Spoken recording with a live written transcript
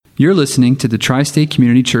You're listening to the Tri-State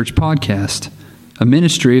Community Church Podcast, a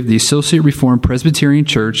ministry of the Associate Reformed Presbyterian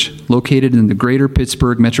Church located in the greater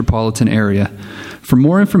Pittsburgh metropolitan area. For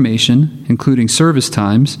more information, including service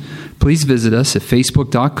times, please visit us at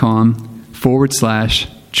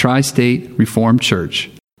facebook.com/Tri-State Reformed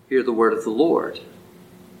Church. Hear the word of the Lord.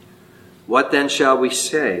 What then shall we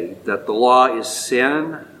say? That the law is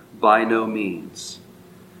sin? By no means.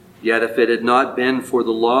 Yet if it had not been for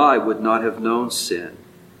the law, I would not have known sin.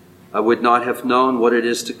 I would not have known what it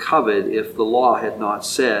is to covet if the law had not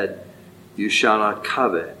said, "You shall not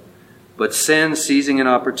covet." But sin, seizing an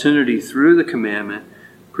opportunity through the commandment,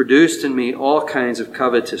 produced in me all kinds of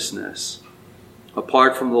covetousness.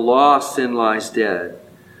 Apart from the law, sin lies dead.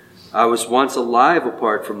 I was once alive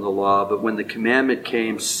apart from the law, but when the commandment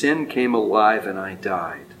came, sin came alive and I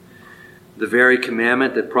died. The very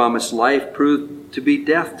commandment that promised life proved to be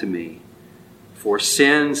death to me. For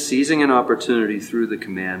sin, seizing an opportunity through the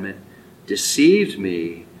commandment, deceived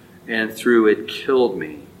me, and through it killed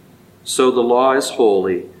me. So the law is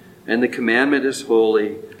holy, and the commandment is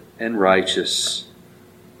holy and righteous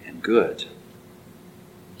and good.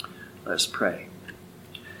 Let's pray.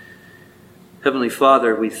 Heavenly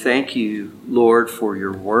Father, we thank you, Lord, for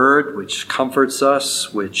your word, which comforts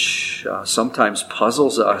us, which sometimes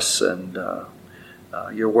puzzles us, and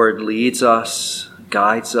your word leads us,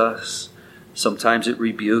 guides us. Sometimes it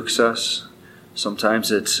rebukes us.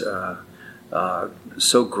 Sometimes it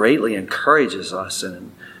so greatly encourages us,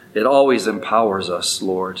 and it always empowers us,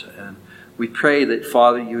 Lord. And we pray that,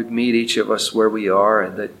 Father, you would meet each of us where we are,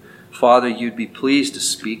 and that, Father, you'd be pleased to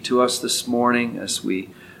speak to us this morning as we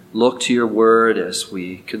look to your word, as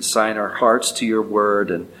we consign our hearts to your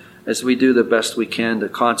word, and as we do the best we can to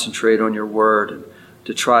concentrate on your word and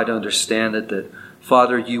to try to understand it, that,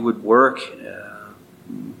 Father, you would work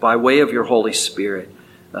by way of your Holy Spirit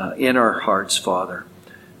in our hearts, Father.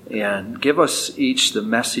 And give us each the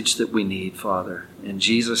message that we need, Father. In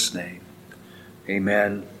Jesus' name,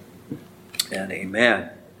 amen and amen.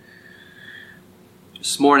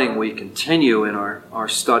 This morning we continue in our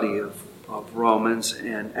study of Romans.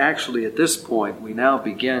 And actually at this point we now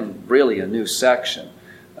begin really a new section.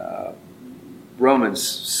 Romans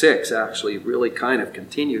 6 actually really kind of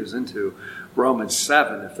continues into Romans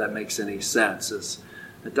 7, if that makes any sense.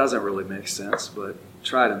 It doesn't really make sense, but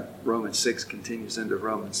Romans 6 continues into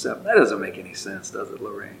Romans 7. That doesn't make any sense, does it,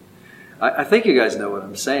 Lorraine? I think you guys know what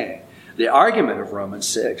I'm saying. The argument of Romans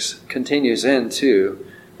 6 continues into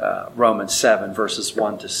Romans 7, verses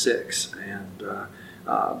 1 to 6. And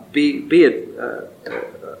be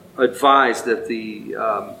advised that the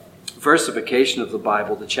versification of the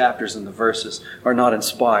Bible, the chapters and the verses, are not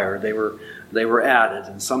inspired. They were added,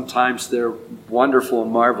 and sometimes they're wonderful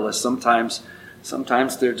and marvelous.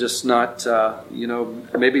 Sometimes they're just not,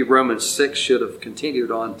 maybe Romans 6 should have continued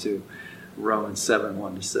on to Romans 7,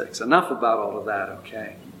 1 to 6. Enough about all of that,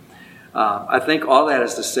 okay? I think all that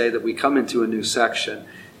is to say that we come into a new section.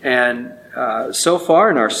 And so far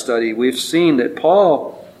in our study, we've seen that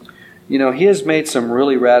Paul, he has made some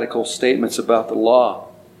really radical statements about the law.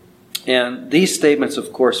 And these statements,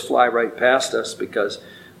 of course, fly right past us because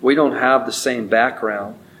we don't have the same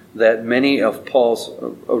background that many of Paul's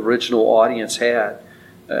original audience had.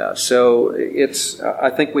 So I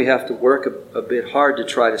think we have to work a bit hard to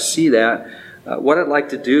try to see that. What I'd like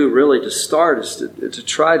to do really to start is to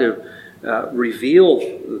try to reveal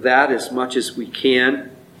that as much as we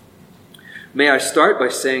can. May I start by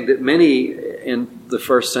saying that many in the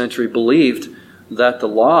first century believed that the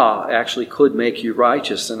law actually could make you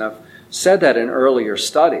righteous, and I've said that in earlier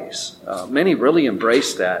studies. Many really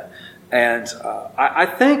embraced that. And I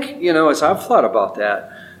think, as I've thought about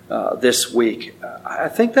that this week, I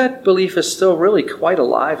think that belief is still really quite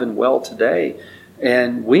alive and well today.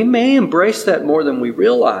 And we may embrace that more than we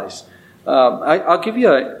realize. I'll give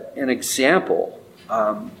you an example.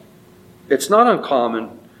 It's not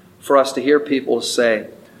uncommon for us to hear people say,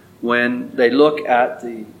 when they look at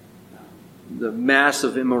the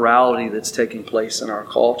massive immorality that's taking place in our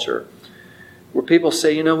culture, where people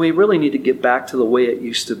say, we really need to get back to the way it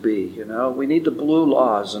used to be. We need the blue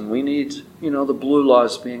laws, and we need, the blue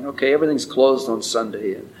laws being, okay, everything's closed on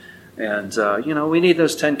Sunday, and we need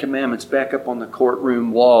those 10 Commandments back up on the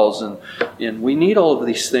courtroom walls, and we need all of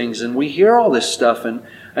these things, and we hear all this stuff, and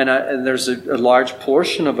there's a large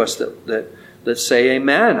portion of us that say,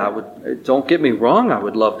 amen. Don't get me wrong, I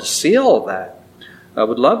would love to see all that. I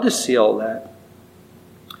would love to see all that.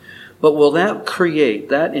 But will that create,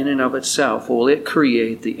 that in and of itself, will it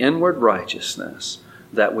create the inward righteousness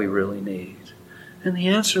that we really need? And the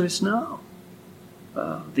answer is no.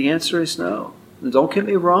 The answer is no. Don't get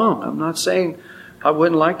me wrong. I'm not saying I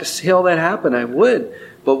wouldn't like to see all that happen. I would.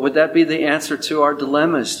 But would that be the answer to our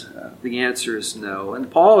dilemmas? The answer is no.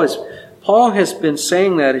 And Paul has been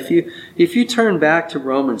saying that. If you turn back to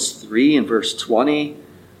Romans 3 and verse 20,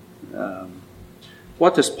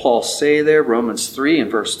 what does Paul say there? Romans 3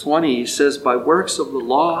 and verse 20, he says, by works of the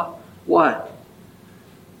law, what?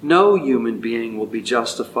 No human being will be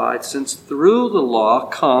justified, since through the law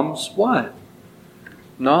comes what?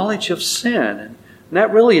 Knowledge of sin. And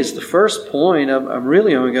that really is the first point. I'm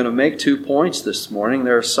really only going to make 2 points this morning.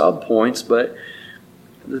 There are sub-points, but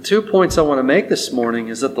the 2 points I want to make this morning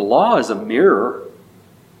is that the law is a mirror.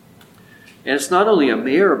 And it's not only a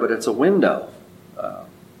mirror, but it's a window.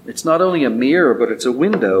 It's not only a mirror, but it's a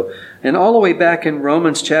window. And all the way back in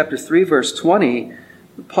Romans chapter 3, verse 20,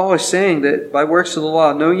 Paul is saying that by works of the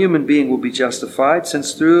law, no human being will be justified,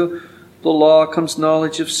 since through the law comes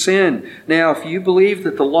knowledge of sin. Now, if you believe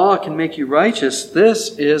that the law can make you righteous,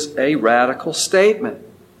 this is a radical statement.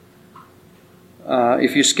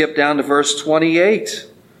 If you skip down to verse 28,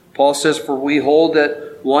 Paul says, for we hold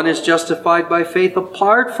that one is justified by faith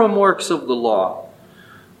apart from works of the law.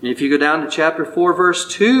 And if you go down to chapter 4,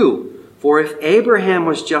 verse 2, for if Abraham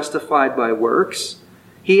was justified by works,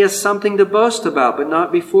 he has something to boast about, but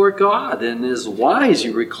not before God. And it is wise,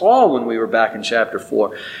 you recall when we were back in chapter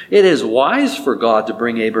 4, it is wise for God to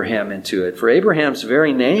bring Abraham into it. For Abraham's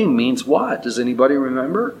very name means what? Does anybody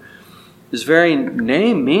remember? His very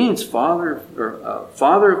name means father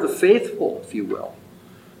of the faithful, if you will.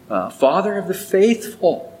 Father of the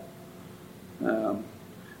faithful.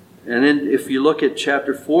 And then if you look at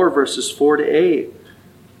chapter 4, verses 4 to 8,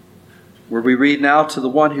 where we read, now to the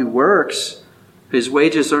one who works, his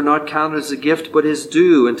wages are not counted as a gift, but his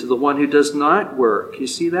due. And to the one who does not work, you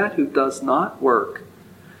see that? Who does not work,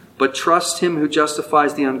 but trusts him who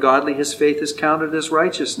justifies the ungodly, his faith is counted as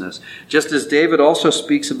righteousness. Just as David also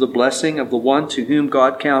speaks of the blessing of the one to whom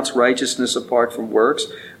God counts righteousness apart from works.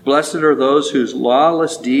 Blessed are those whose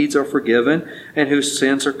lawless deeds are forgiven and whose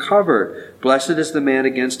sins are covered. Blessed is the man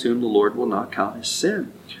against whom the Lord will not count his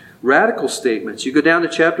sin. Radical statements. You go down to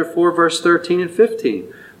chapter 4, verse 13 and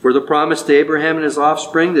 15. For the promise to Abraham and his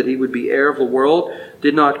offspring that he would be heir of the world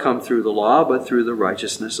did not come through the law, but through the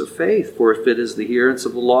righteousness of faith. For if it is the hearers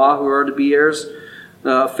of the law who are to be heirs,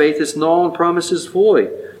 faith is null and promise is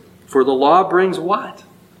void. For the law brings what?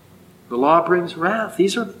 The law brings wrath.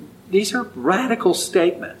 These are radical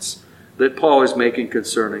statements that Paul is making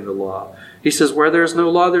concerning the law. He says, where there is no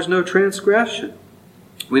law, there's no transgression.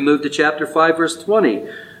 We move to chapter 5, verse 20.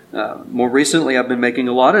 More recently, I've been making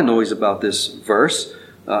a lot of noise about this verse.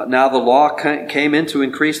 Now the law came in to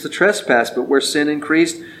increase the trespass, but where sin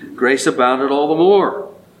increased, grace abounded all the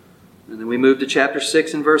more. And then we move to chapter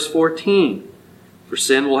 6 and verse 14. For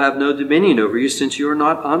sin will have no dominion over you, since you are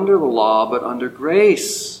not under the law, but under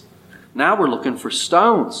grace. Now we're looking for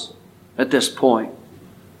stones at this point.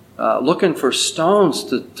 Looking for stones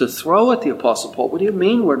to throw at the Apostle Paul. What do you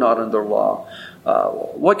mean we're not under law?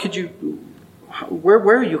 Where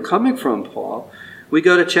are you coming from, Paul? We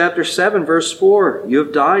go to chapter 7, verse 4. You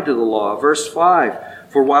have died to the law. Verse 5.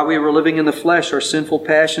 For while we were living in the flesh, our sinful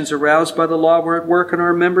passions aroused by the law were at work in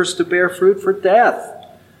our members to bear fruit for death.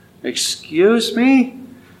 Excuse me?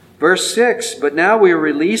 Verse 6. But now we are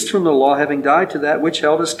released from the law, having died to that which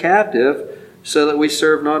held us captive, so that we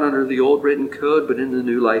serve not under the old written code, but in the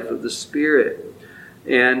new life of the Spirit.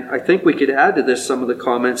 And I think we could add to this some of the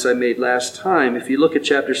comments I made last time. If you look at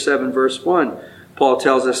chapter 7, verse 1, Paul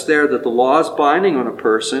tells us there that the law is binding on a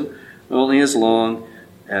person only as long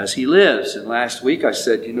as he lives. And last week I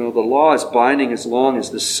said, the law is binding as long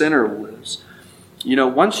as the sinner lives.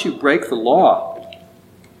 Once you break the law,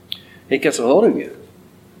 it gets a hold of you.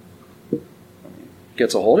 It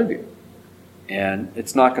gets a hold of you. And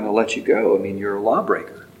it's not going to let you go. You're a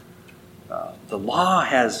lawbreaker. The law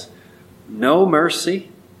has no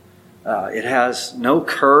mercy. It has no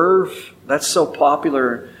curve. That's so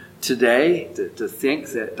popular today, to think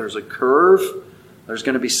that there's a curve. There's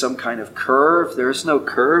going to be some kind of curve. There's no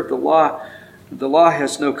curve. The law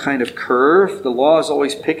has no kind of curve. The law is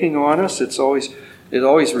always picking on us. It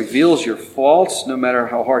always reveals your faults, no matter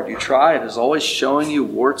how hard you try. It is always showing you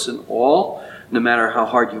warts and all. No matter how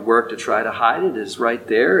hard you work to try to hide it, it is right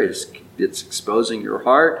there. It's exposing your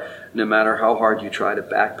heart. No matter how hard you try to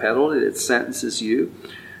backpedal it, it sentences you.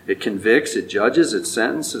 It convicts, it judges, it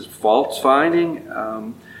sentences, fault finding.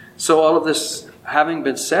 So all of this having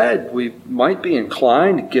been said, we might be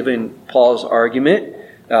inclined, given Paul's argument,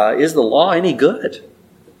 is the law any good?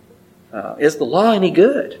 Is the law any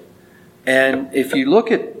good? And if you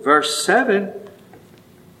look at verse 7,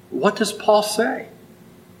 what does Paul say?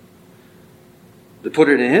 To put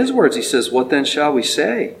it in his words, he says, what then shall we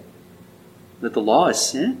say? That the law is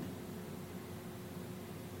sin?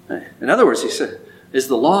 In other words, he said, is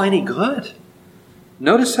the law any good?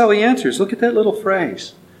 Notice how he answers. Look at that little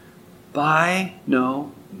phrase. By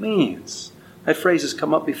no means. That phrase has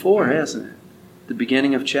come up before, hasn't it? The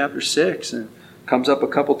beginning of chapter 6, and comes up a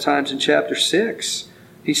couple times in chapter 6.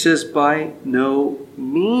 He says, by no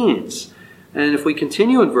means. And if we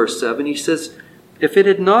continue in verse 7, he says, if it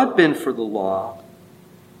had not been for the law,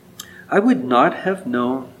 I would not have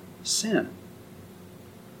known sin.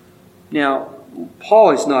 Now,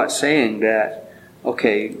 Paul is not saying that,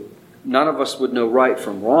 okay, none of us would know right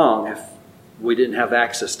from wrong if we didn't have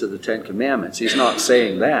access to the Ten Commandments. He's not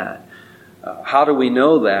saying that. How do we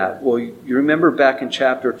know that? Well, you remember back in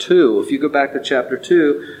chapter 2. If you go back to chapter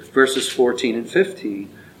 2, verses 14 and 15,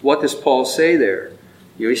 what does Paul say there?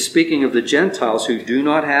 He's speaking of the Gentiles who do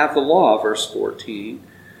not have the law, verse 14.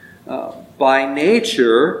 By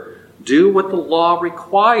nature, do what the law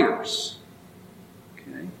requires.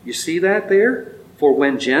 Okay. You see that there? For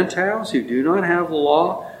when Gentiles who do not have the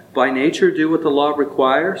law, by nature do what the law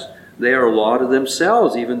requires, they are a law to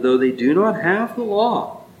themselves, even though they do not have the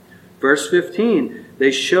law. Verse 15,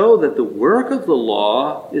 they show that the work of the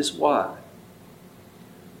law is what?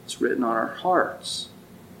 It's written on our hearts.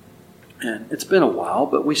 And it's been a while,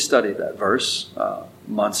 but we studied that verse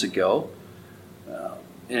months ago.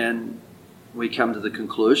 And we come to the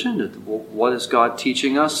conclusion that what is God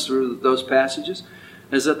teaching us through those passages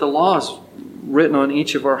is that the law is written on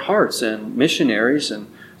each of our hearts. And missionaries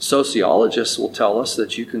and sociologists will tell us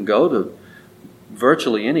that you can go to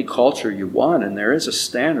virtually any culture you want, and there is a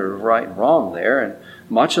standard of right and wrong there. And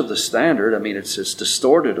much of the standard, it's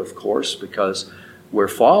distorted, of course, because we're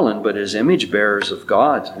fallen, but as image bearers of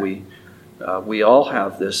God, we all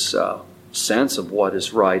have this sense of what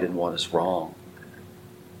is right and what is wrong.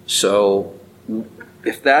 So,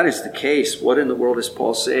 if that is the case, what in the world is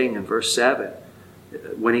Paul saying in verse 7?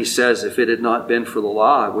 When he says, if it had not been for the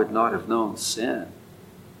law, I would not have known sin.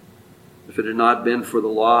 If it had not been for the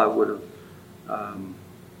law, I would have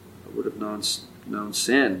known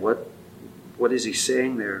sin. What is he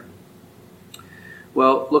saying there?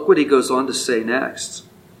 Well, look what he goes on to say next.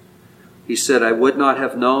 He said, I would not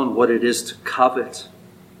have known what it is to covet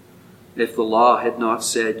if the law had not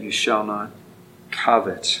said, you shall not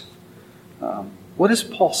covet. What is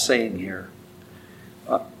Paul saying here?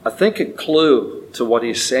 I think a clue to what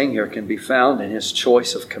he's saying here can be found in his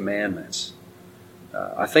choice of commandments.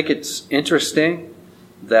 I think it's interesting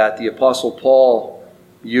that the Apostle Paul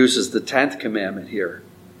uses the 10th commandment here.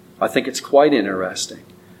 I think it's quite interesting.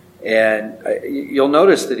 And you'll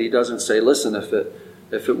notice that he doesn't say, listen, if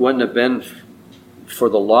it wouldn't have been for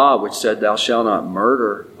the law which said thou shalt not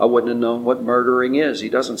murder, I wouldn't have known what murdering is. He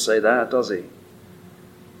doesn't say that, does he?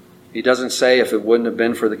 He doesn't say if it wouldn't have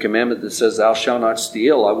been for the commandment that says thou shalt not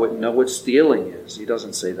steal, I wouldn't know what stealing is. He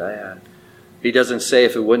doesn't say that. He doesn't say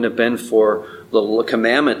if it wouldn't have been for the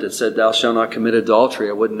commandment that said thou shalt not commit adultery,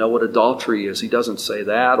 I wouldn't know what adultery is. He doesn't say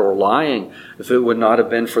that. Or lying, if it would not have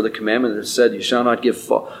been for the commandment that said you shall not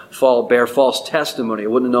bear false testimony, I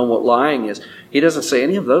wouldn't have known what lying is. He doesn't say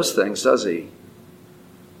any of those things, does he?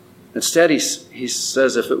 Instead, he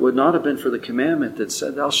says if it would not have been for the commandment that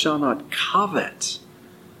said thou shalt not covet,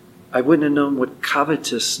 I wouldn't have known what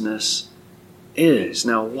covetousness is.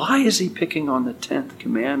 Now, why is he picking on the 10th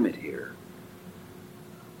commandment here?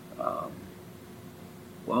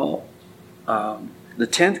 The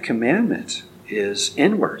 10th commandment is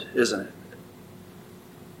inward, isn't it?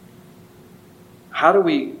 How do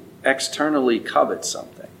we externally covet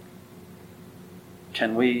something?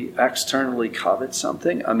 Can we externally covet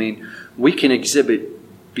something? We can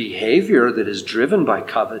exhibit behavior that is driven by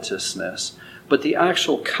covetousness, but the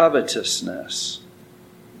actual covetousness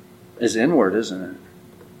is inward, isn't it?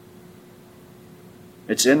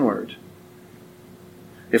 It's inward.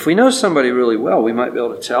 If we know somebody really well, we might be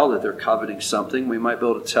able to tell that they're coveting something. We might be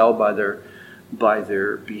able to tell by their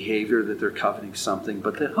behavior that they're coveting something.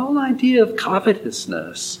 But the whole idea of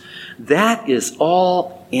covetousness, that is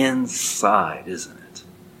all inside, isn't it?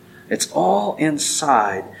 It's all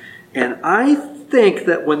inside. And I think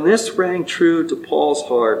that when this rang true to Paul's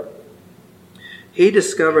heart, he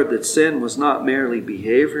discovered that sin was not merely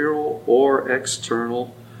behavioral or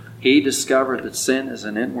external. He discovered that sin is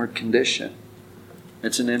an inward condition.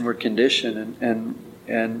 It's an inward condition.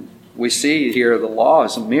 And we see here the law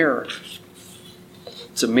is a mirror.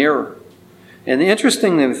 It's a mirror. And the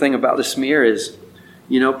interesting thing about this mirror is,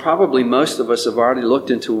 probably most of us have already looked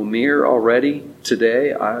into a mirror already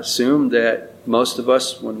today. I assume that most of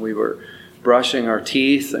us, when we were brushing our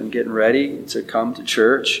teeth and getting ready to come to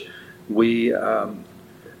church, we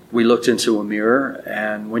looked into a mirror.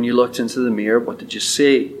 And when you looked into the mirror, what did you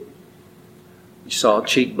see? You saw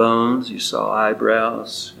cheekbones, you saw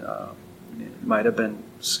eyebrows. You might have been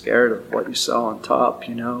scared of what you saw on top,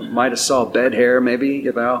 Might have saw bed hair, maybe,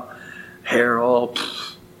 hair all.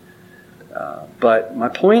 But my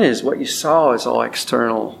point is, what you saw is all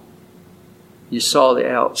external. You saw the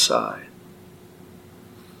outside.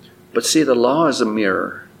 But see, the law is a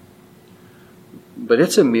mirror. But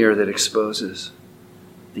it's a mirror that exposes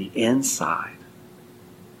the inside.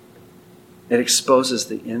 It exposes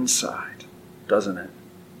the inside, doesn't it?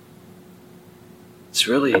 It's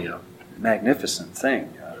really a magnificent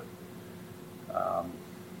thing.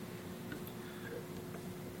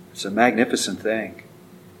 It's a magnificent thing.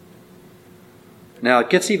 Now,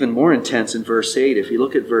 it gets even more intense in verse 8. If you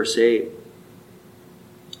look at verse 8,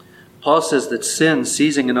 Paul says that sin,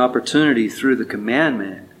 seizing an opportunity through the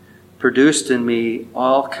commandment, produced in me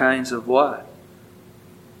all kinds of what?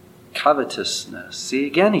 Covetousness. See,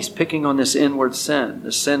 again, he's picking on this inward sin,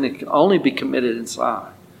 the sin that can only be committed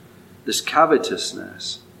inside. This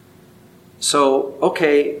covetousness. So,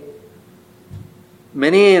 okay,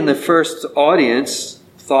 many in the first audience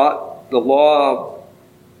thought the law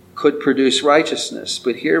could produce righteousness,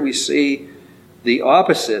 but here we see the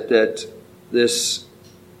opposite, that this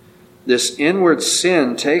inward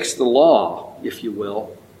sin takes the law, if you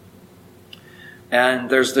will, and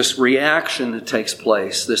there's this reaction that takes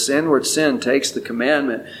place. This inward sin takes the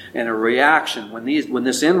commandment and a reaction. When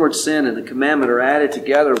this inward sin and the commandment are added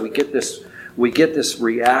together, we get this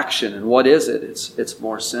reaction. And what is it? It's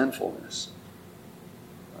more sinfulness.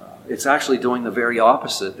 It's actually doing the very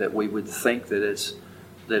opposite that we would think that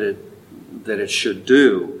it should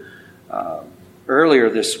do. Earlier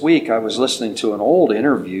this week, I was listening to an old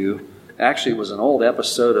interview. Actually, it was an old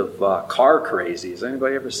episode of Car Crazy. Has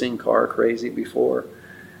anybody ever seen Car Crazy before?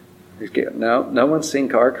 No one's seen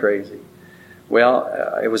Car Crazy.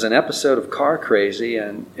 Well, it was an episode of Car Crazy,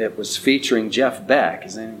 and it was featuring Jeff Beck.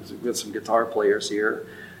 We've got some guitar players here.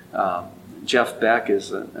 Jeff Beck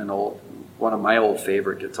is one of my old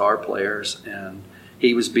favorite guitar players, and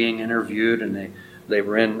he was being interviewed, and they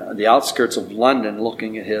were in the outskirts of London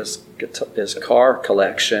looking at his car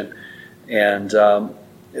collection, and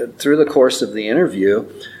through the course of the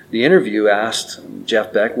interview asked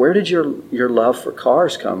Jeff Beck, where did your love for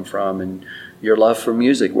cars come from, and your love for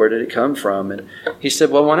music, where did it come from? And he said,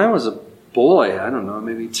 well, when I was a boy, I don't know,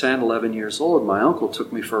 maybe 10, 11 years old, my uncle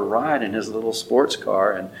took me for a ride in his little sports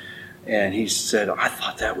car, and he said, I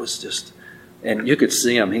thought that was just, and you could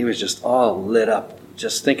see him, he was just all lit up,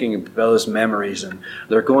 just thinking of those memories, and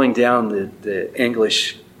they're going down the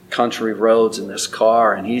English country roads in this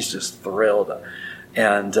car, and he's just thrilled.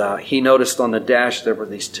 And he noticed on the dash there were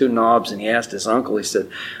these two knobs, and he asked his uncle, he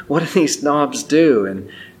said, what do these knobs do? And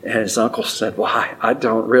his uncle said, well, I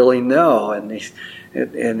don't really know.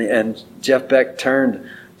 And Jeff Beck turned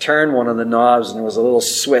one of the knobs, and there was a little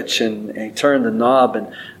switch, and he turned the knob,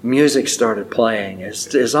 and music started playing.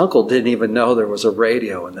 His uncle didn't even know there was a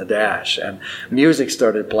radio in the dash, and music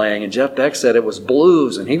started playing, and Jeff Beck said it was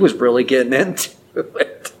blues, and he was really getting into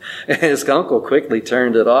it. And his uncle quickly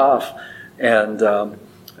turned it off. And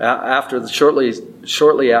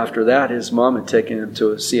shortly after that, his mom had taken him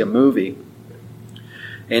to see a movie.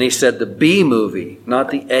 And he said the B movie, not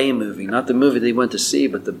the A movie, not the movie they went to see,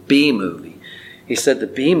 but the B movie. He said the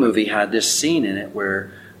B movie had this scene in it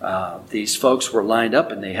where these folks were lined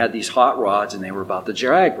up, and they had these hot rods, and they were about the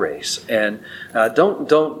drag race. And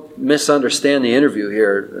don't misunderstand the interview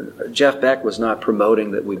here. Jeff Beck was not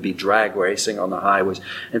promoting that we'd be drag racing on the highways.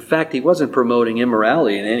 In fact, he wasn't promoting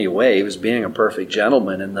immorality in any way. He was being a perfect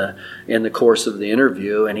gentleman in the course of the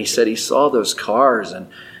interview. And he said he saw those cars,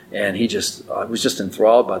 and he just was just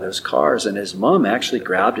enthralled by those cars. And his mom actually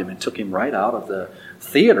grabbed him and took him right out of the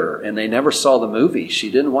theater, and they never saw the movie. She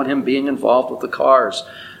didn't want him being involved with the cars.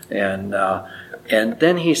 And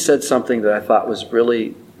then he said something that I thought was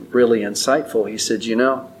really, really insightful. He said,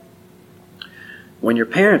 when your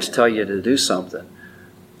parents tell you to do something,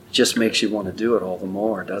 it just makes you want to do it all the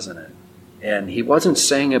more, doesn't it? And he wasn't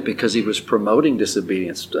saying it because he was promoting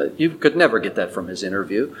disobedience. You could never get that from his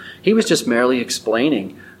interview. He was just merely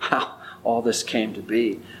explaining how all this came to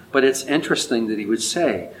be. But it's interesting that he would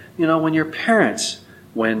say, when your parents,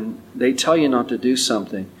 when they tell you not to do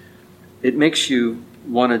something, it makes you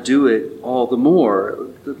want to do it all the more.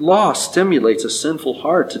 The law stimulates a sinful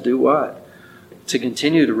heart to do what? To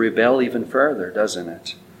continue to rebel even further, doesn't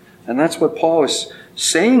it? And that's what Paul is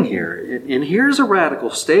saying here. And here's a radical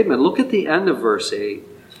statement. Look at the end of verse 8.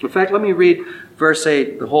 In fact, let me read verse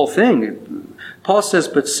 8, the whole thing. Paul says,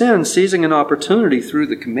 but sin, seizing an opportunity through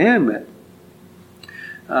the commandment,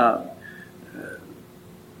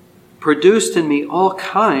 produced in me all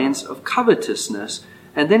kinds of covetousness,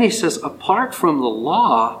 And then he says, apart from the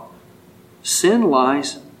law, sin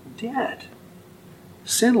lies dead.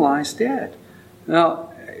 Sin lies dead.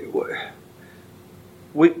 Now,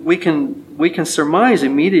 we can surmise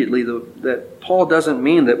immediately that Paul doesn't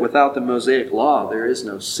mean that without the Mosaic law there is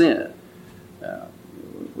no sin.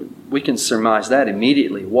 We can surmise that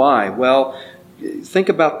immediately. Why? Well, think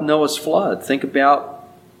about Noah's flood. Think about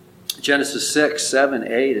Genesis 6, 7,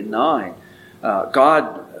 8, and 9.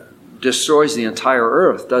 God destroys the entire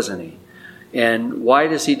earth, doesn't he? And why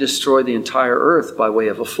does he destroy the entire earth by way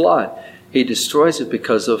of a flood? He destroys it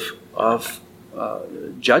because of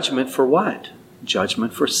judgment for what?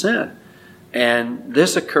 Judgment for sin. And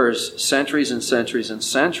this occurs centuries and centuries and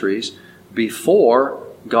centuries before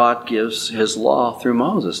God gives his law through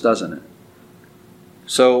Moses, doesn't it?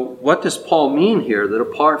 So what does Paul mean here, that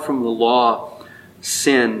apart from the law,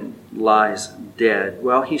 sin lies dead?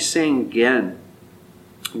 Well, he's saying again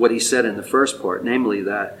what he said in the first part, namely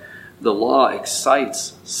that the law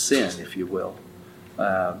excites sin, if you will.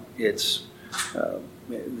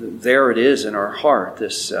 There it is in our heart,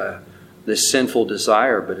 this sinful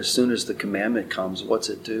desire, but as soon as the commandment comes, what's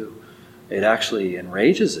it do? It actually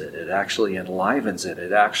enrages it. It actually enlivens it.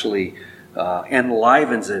 It actually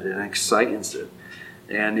enlivens it and excites it.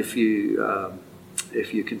 And if you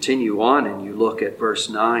continue on and you look at verse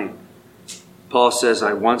 9, Paul says,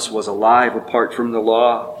 I once was alive apart from the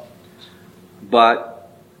law, but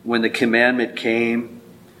when the commandment came,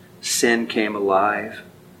 sin came alive,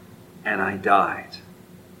 and I died.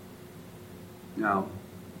 Now,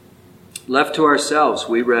 left to ourselves,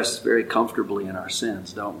 we rest very comfortably in our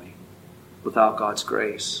sins, don't we? Without God's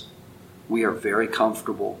grace, we are very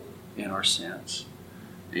comfortable in our sins.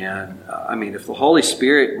 And if the Holy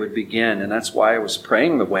Spirit would begin, and that's why I was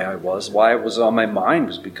praying the way I was, why it was on my mind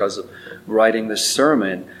was because of writing this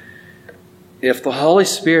sermon. If the Holy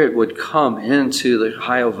Spirit would come into the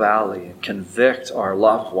Ohio Valley and convict our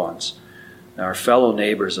loved ones, our fellow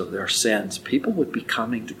neighbors of their sins, people would be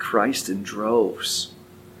coming to Christ in droves.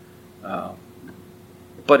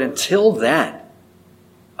 But until then,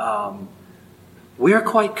 we are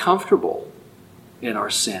quite comfortable in our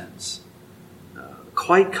sins.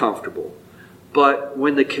 Quite comfortable. But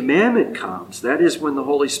when the commandment comes, that is when the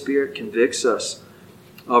Holy Spirit convicts us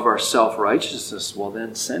of our self-righteousness, well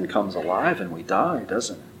then sin comes alive and we die,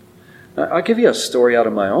 doesn't it? I'll give you a story out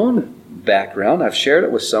of my own background. I've shared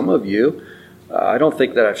it with some of you. I don't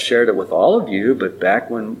think that I've shared it with all of you, but back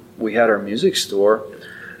when we had our music store,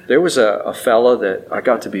 there was a fella that I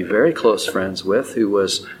got to be very close friends with he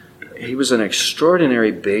was an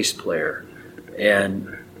extraordinary bass player.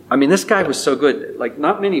 And this guy was so good. Like,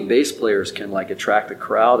 not many bass players can attract a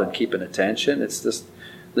crowd and keep an attention. It's just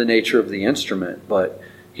the nature of the instrument. But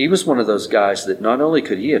he was one of those guys that not only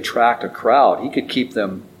could he attract a crowd, he could keep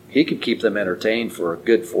them entertained for a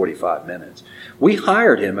good 45 minutes. We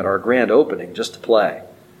hired him at our grand opening just to play.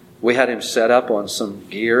 We had him set up on some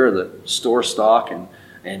gear, the store stock,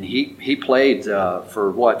 and he played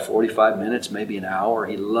for 45 minutes, maybe an hour.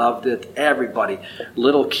 He loved it. Everybody,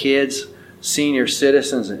 little kids, senior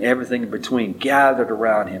citizens, and everything in between gathered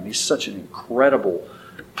around him. He's such an incredible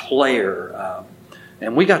player.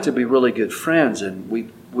 And we got to be really good friends.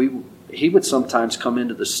 And he would sometimes come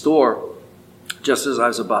into the store just as I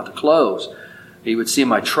was about to close. He would see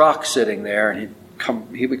my truck sitting there, and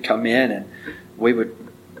he would come in, and we would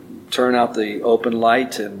turn out the open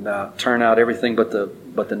light and turn out everything but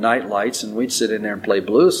the night lights, and we'd sit in there and play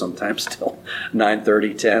blues sometimes till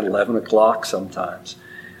 9:30, 10, 11 o'clock sometimes.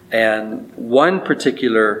 And one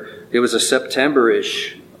particular, it was a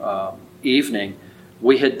September-ish evening,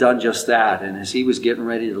 we had done just that. And as he was getting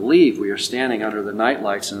ready to leave, we were standing under the night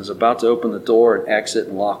lights and was about to open the door and exit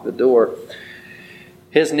and lock the door.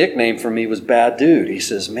 His nickname for me was Bad Dude. He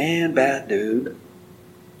says, "Man, Bad Dude,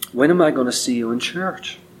 when am I going to see you in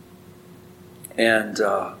church?" And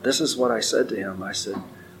this is what I said to him. I said,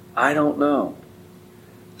 "I don't know.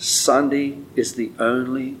 Sunday is the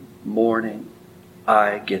only morning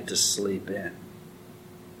I get to sleep in."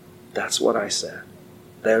 That's what I said.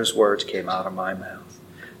 Those words came out of my mouth.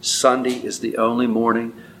 Sunday is the only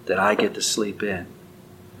morning that I get to sleep in.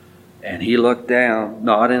 And he looked down,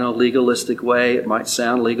 not in a legalistic way. It might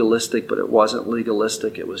sound legalistic, but it wasn't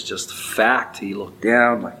legalistic. It was just fact. He looked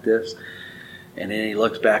down like this. And then he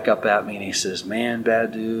looked back up at me and he says, "Man,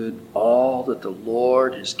 Bad Dude, all that the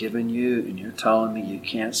Lord has given you, and you're telling me you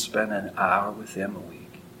can't spend an hour with him a week."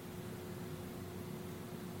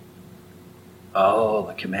 Oh,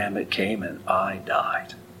 the commandment came and I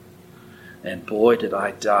died. And boy, did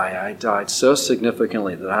I die. I died so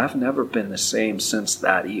significantly that I've never been the same since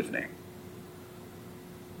that evening.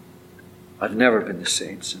 I've never been the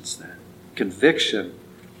same since then. Conviction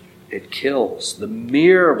It kills. The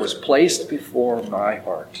mirror was placed before my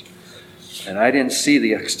heart. And I didn't see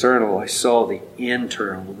the external, I saw the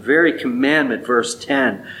internal. The very commandment, verse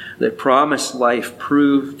 10, that promised life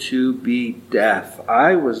proved to be death.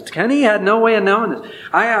 Kenny had no way of knowing this.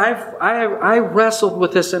 I wrestled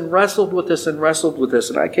with this and wrestled with this and wrestled with this,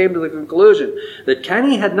 and I came to the conclusion that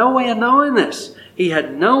Kenny had no way of knowing this. He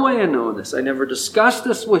had no way of knowing this. I never discussed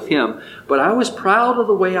this with him, but I was proud of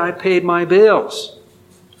the way I paid my bills.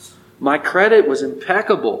 My credit was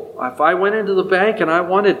impeccable. If I went into the bank and I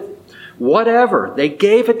wanted whatever, they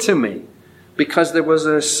gave it to me because there was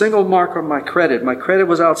a single mark on my credit. My credit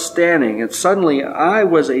was outstanding, and suddenly I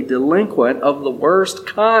was a delinquent of the worst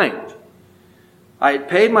kind. I had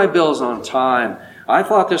paid my bills on time. I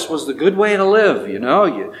thought this was the good way to live.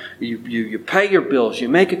 You pay your bills, you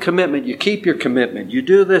make a commitment, you keep your commitment, you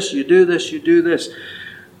do this, you do this, you do this.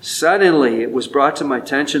 Suddenly, it was brought to my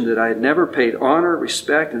attention that I had never paid honor,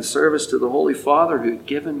 respect, and service to the Holy Father who had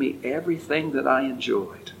given me everything that I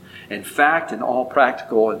enjoyed. In fact, in all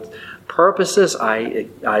practical purposes, I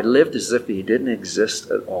lived as if He didn't exist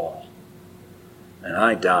at all. And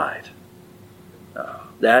I died.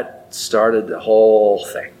 That started the whole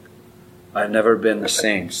thing. I've never been the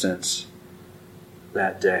same since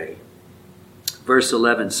that day. Verse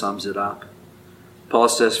 11 sums it up. Paul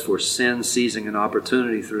says, "For sin, seizing an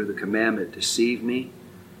opportunity through the commandment, deceived me,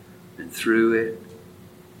 and through it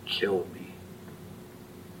killed me."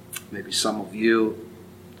 Maybe some of you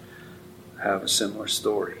have a similar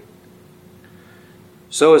story.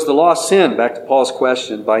 So is the law sin? Back to Paul's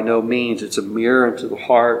question, by no means. It's a mirror into the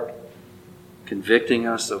heart, convicting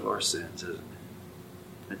us of our sins, isn't it?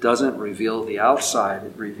 It doesn't reveal the outside,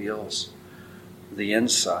 it reveals the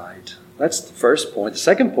inside. That's the first point. The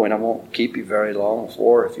second point I won't keep you very long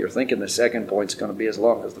for. If you're thinking the second point's going to be as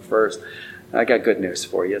long as the first, I got good news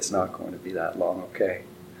for you. It's not going to be that long, okay?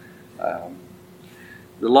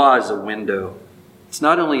 The law is a window. It's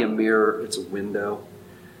not only a mirror, it's a window.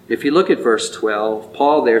 If you look at verse 12,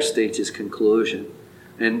 Paul there states his conclusion.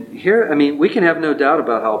 And here, we can have no doubt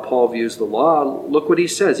about how Paul views the law. Look what he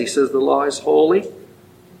says. He says the law is holy,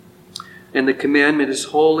 and the commandment is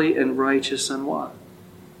holy and righteous and what?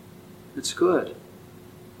 It's good.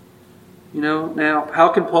 Now, how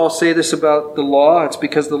can Paul say this about the law? It's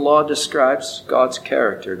because the law describes God's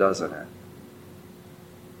character, doesn't it?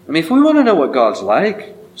 If we want to know what God's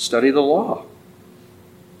like, study the law.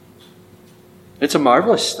 It's a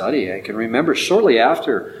marvelous study. I can remember shortly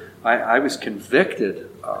after I was convicted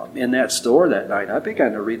in that store that night, I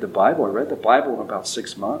began to read the Bible. I read the Bible in about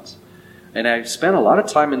 6 months. And I spent a lot of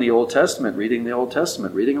time in the Old Testament, reading the Old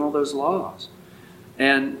Testament, reading all those laws.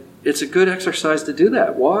 And it's a good exercise to do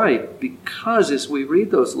that. Why? Because as we read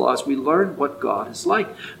those laws, we learn what God is like.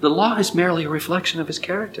 The law is merely a reflection of His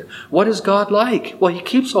character. What is God like? Well, He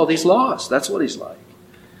keeps all these laws. That's what He's like.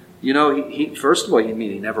 He first of all,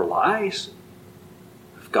 He never lies.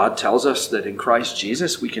 If God tells us that in Christ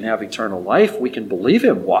Jesus we can have eternal life, we can believe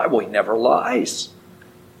Him. Why? Well, He never lies.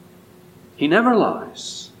 He never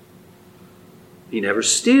lies. He never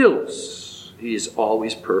steals. He is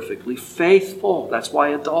always perfectly faithful. That's why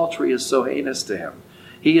adultery is so heinous to Him.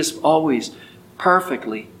 He is always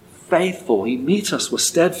perfectly faithful. He meets us with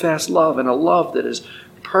steadfast love and a love that is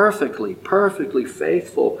perfectly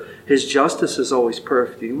faithful. His justice is always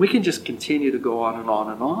perfect. And we can just continue to go on and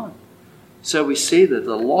on and on. So we see that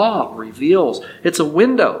the law reveals, it's a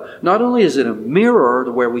window. Not only is it a mirror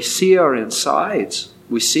to where we see our insides,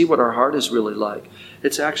 we see what our heart is really like.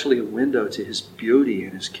 It's actually a window to His beauty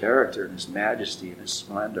and His character and His majesty and His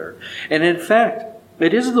splendor. And in fact,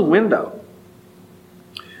 it is the window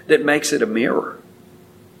that makes it a mirror.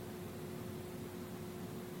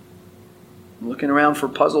 I'm looking around for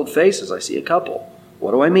puzzled faces. I see a couple.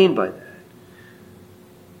 What do I mean by that?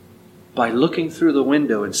 By looking through the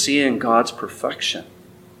window and seeing God's perfection,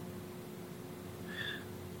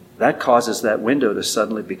 that causes that window to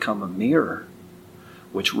suddenly become a mirror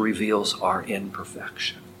which reveals our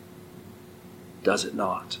imperfection. Does it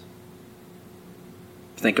not?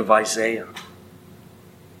 Think of Isaiah.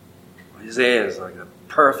 Isaiah is like a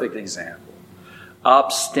perfect example.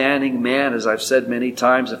 Upstanding man, as I've said many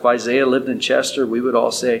times. If Isaiah lived in Chester, we would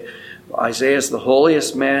all say, Isaiah is the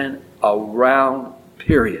holiest man around,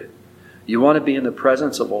 period. You want to be in the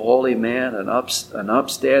presence of a holy man, an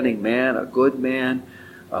upstanding man, a good man,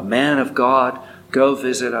 a man of God, go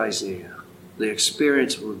visit Isaiah. The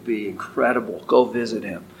experience would be incredible. Go visit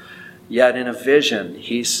him. Yet in a vision,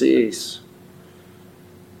 he sees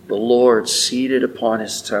the Lord seated upon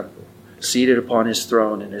His temple, seated upon His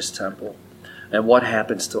throne in His temple. And what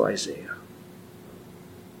happens to Isaiah?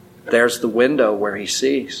 There's the window where he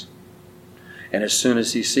sees. And as soon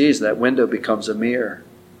as he sees, that window becomes a mirror.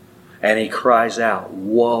 And he cries out,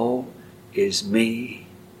 "Woe is me,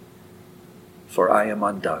 for I am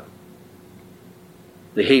undone."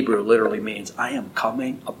 The Hebrew literally means, I am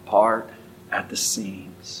coming apart at the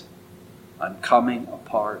seams. I'm coming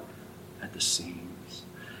apart at the seams.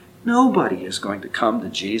 Nobody is going to come to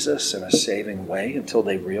Jesus in a saving way until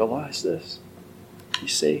they realize this. You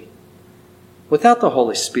see, without the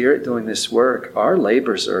Holy Spirit doing this work, our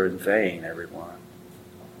labors are in vain, everyone.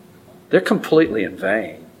 They're completely in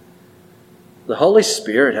vain. The Holy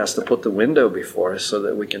Spirit has to put the window before us so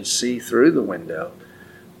that we can see through the window,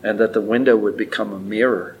 and that the window would become a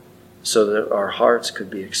mirror so that our hearts could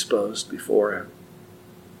be exposed before Him.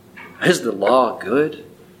 Is the law good?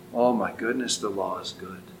 Oh my goodness, the law is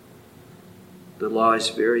good. The law is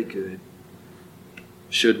very good.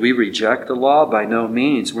 Should we reject the law? By no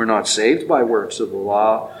means. We're not saved by works of the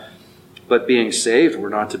law, but being saved, we're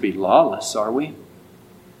not to be lawless, are we?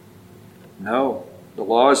 No. The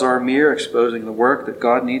law is our mirror exposing the work that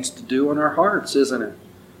God needs to do in our hearts, isn't it?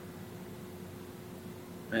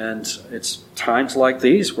 And it's times like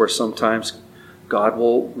these where sometimes God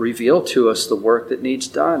will reveal to us the work that needs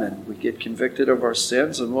done, and we get convicted of our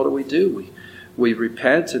sins, and what do? We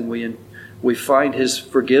repent, and we find His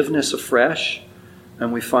forgiveness afresh,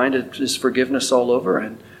 and we find His forgiveness all over,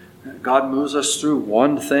 and God moves us through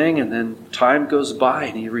one thing, and then time goes by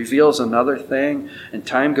and He reveals another thing, and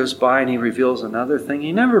time goes by and He reveals another thing.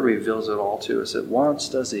 He never reveals it all to us at once,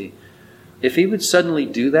 does He? If He would suddenly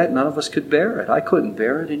do that, none of us could bear it. I couldn't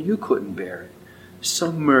bear it, and you couldn't bear it.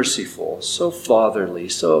 So merciful, so fatherly,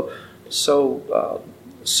 so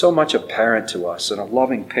much a parent to us, and a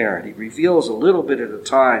loving parent. He reveals a little bit at a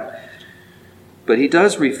time, but He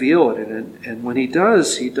does reveal it, and when He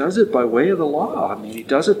does it by way of the law. I mean, He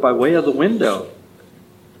does it by way of the window.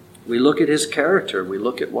 We look at His character, we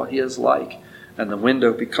look at what He is like, and the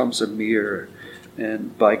window becomes a mirror.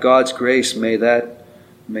 And by God's grace, may that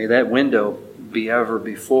window be ever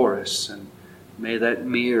before us, and may that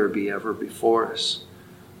mirror be ever before us.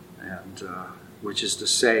 And which is to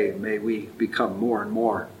say, may we become more and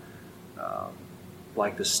more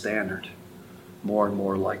like the standard, more and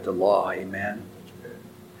more like the law. Amen.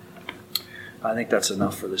 I think that's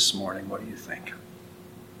enough for this morning. What do you think?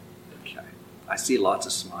 Okay. I see lots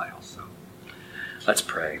of smiles, so let's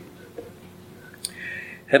pray.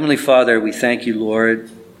 Heavenly Father, we thank You,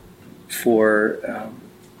 Lord, for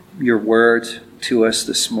Your word to us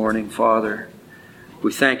this morning, Father.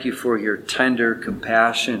 We thank You for Your tender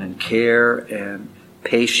compassion and care and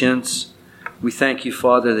patience. We thank You,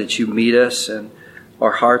 Father, that You meet us, and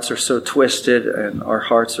our hearts are so twisted, and our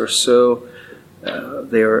hearts are so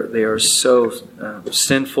they are so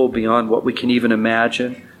sinful beyond what we can even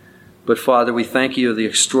imagine. But Father, we thank You for the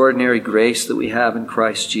extraordinary grace that we have in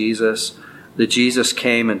Christ Jesus, that Jesus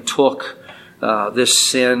came and took this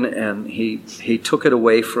sin, and He took it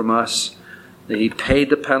away from us, that He paid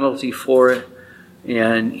the penalty for it,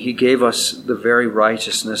 and He gave us the very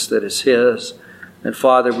righteousness that is His. And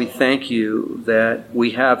Father, we thank You that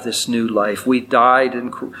we have this new life. We died,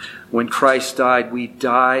 when Christ died, we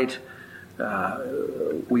died.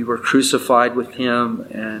 We were crucified with Him,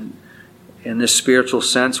 and in this spiritual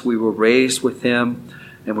sense, we were raised with Him.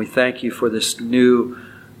 And we thank You for this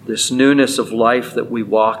newness of life that we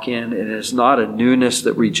walk in. And it is not a newness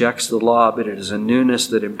that rejects the law, but it is a newness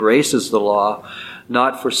that embraces the law,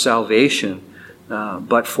 not for salvation,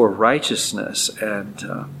 but for righteousness.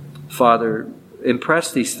 And Father,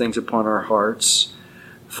 impress these things upon our hearts.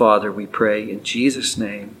 Father, we pray in Jesus'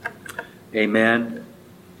 name. Amen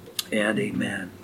and amen.